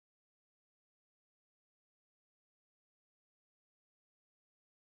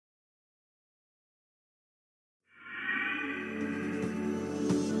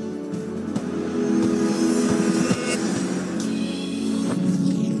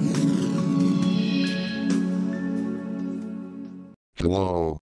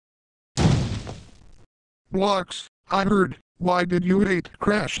Hello. Blocks, I heard. Why did you hate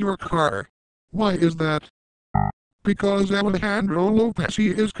crash your car? Why is that? Because Alejandro Lopez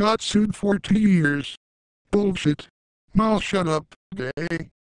is got sued for 2 years. Bullshit. Mal, shut up, gay.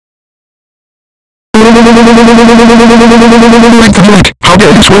 How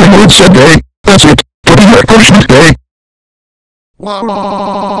dare you swear words said gay? That's it. To be your punishment gay. Wow.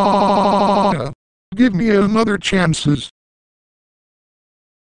 Give me another chances.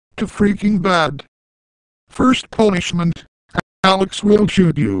 To freaking bad. First punishment. Alex will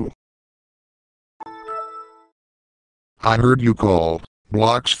shoot you. I heard you called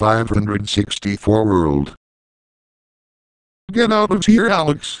Blocks 564 World. Get out of here,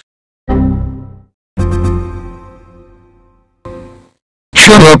 Alex.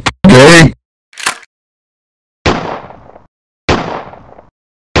 Shut up, gay.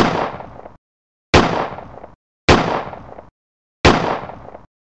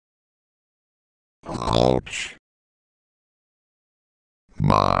 Ouch.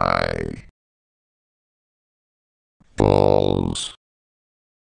 My balls.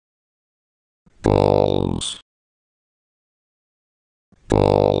 Balls.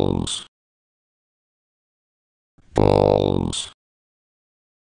 Balls. Balls.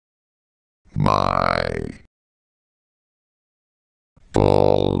 My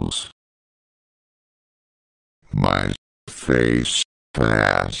balls. My face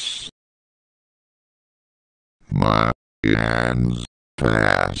pass. My hands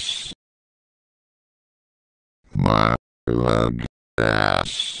pass. My leg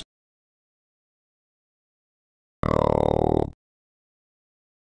pass. Oh.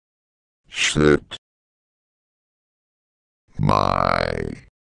 Shit. My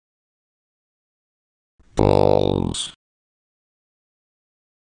balls.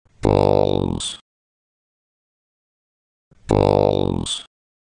 Balls. Balls.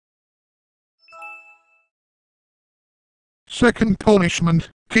 Second punishment,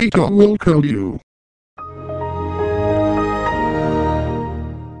 Kato will kill you.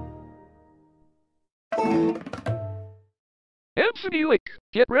 Anthony Lake,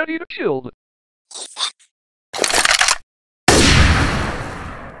 get ready to shield.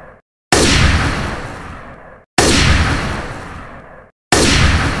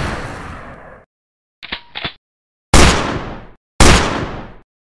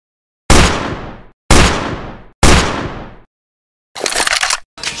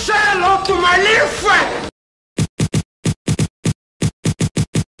 Say hello to my little friend!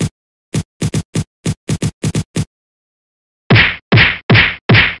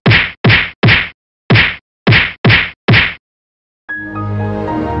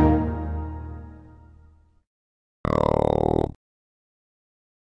 Oh.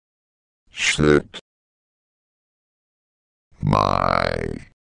 Shit. My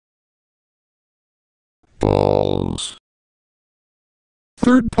balls.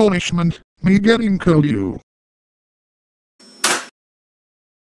 Third punishment, me getting kill you.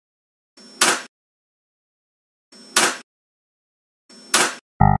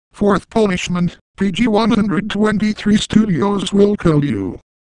 Fourth punishment, PG 123 Studios will kill you.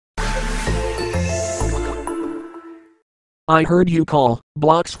 I heard you call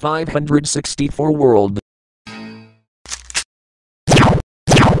Blocks 564 World.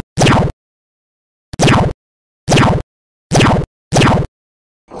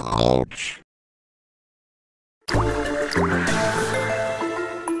 Ouch.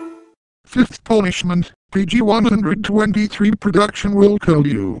 Fifth punishment, PG 123 production will kill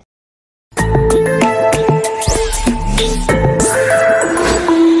you.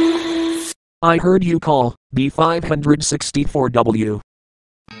 I heard you call B564W.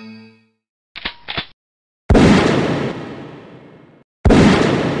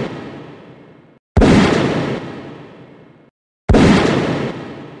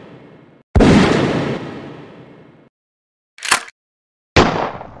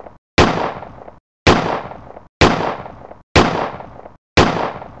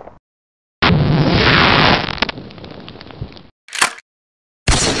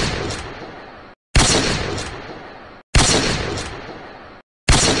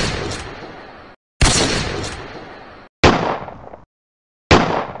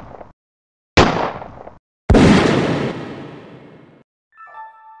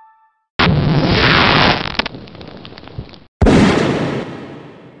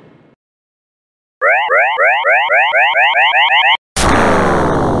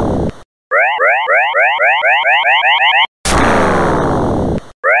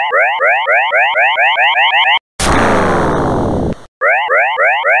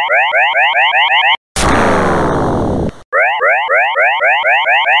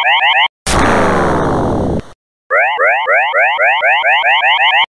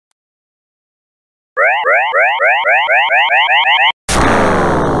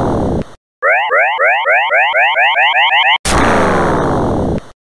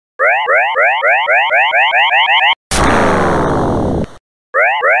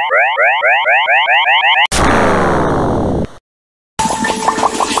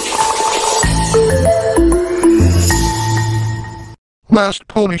 Last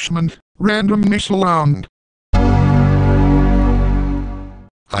punishment, randomness allowed. I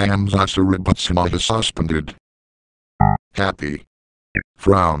am Zasaributsunai suspended. Happy.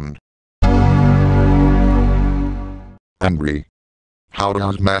 Frown. Angry. How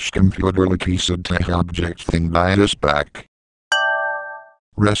does Mash computer located tech object thing bias back?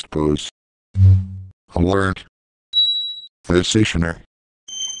 Rest pose. Alert. Physicianer.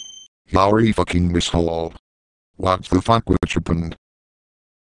 Lowry fucking mishole. What the fuck which happened?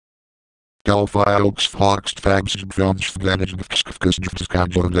 Galphiles fox fabs vons vanage fskas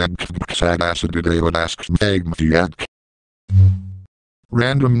scheduled and sad acid today would ask magmatiac.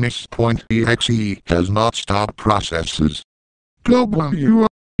 Randomness point exe has not stopped processes. W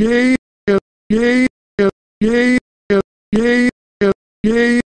yay yay yay yay yay yay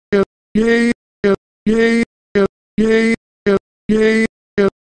yay yay yay yay yay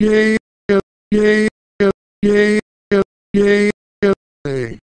yay yay yay.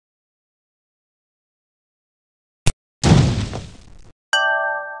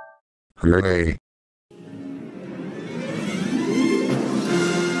 Hooray.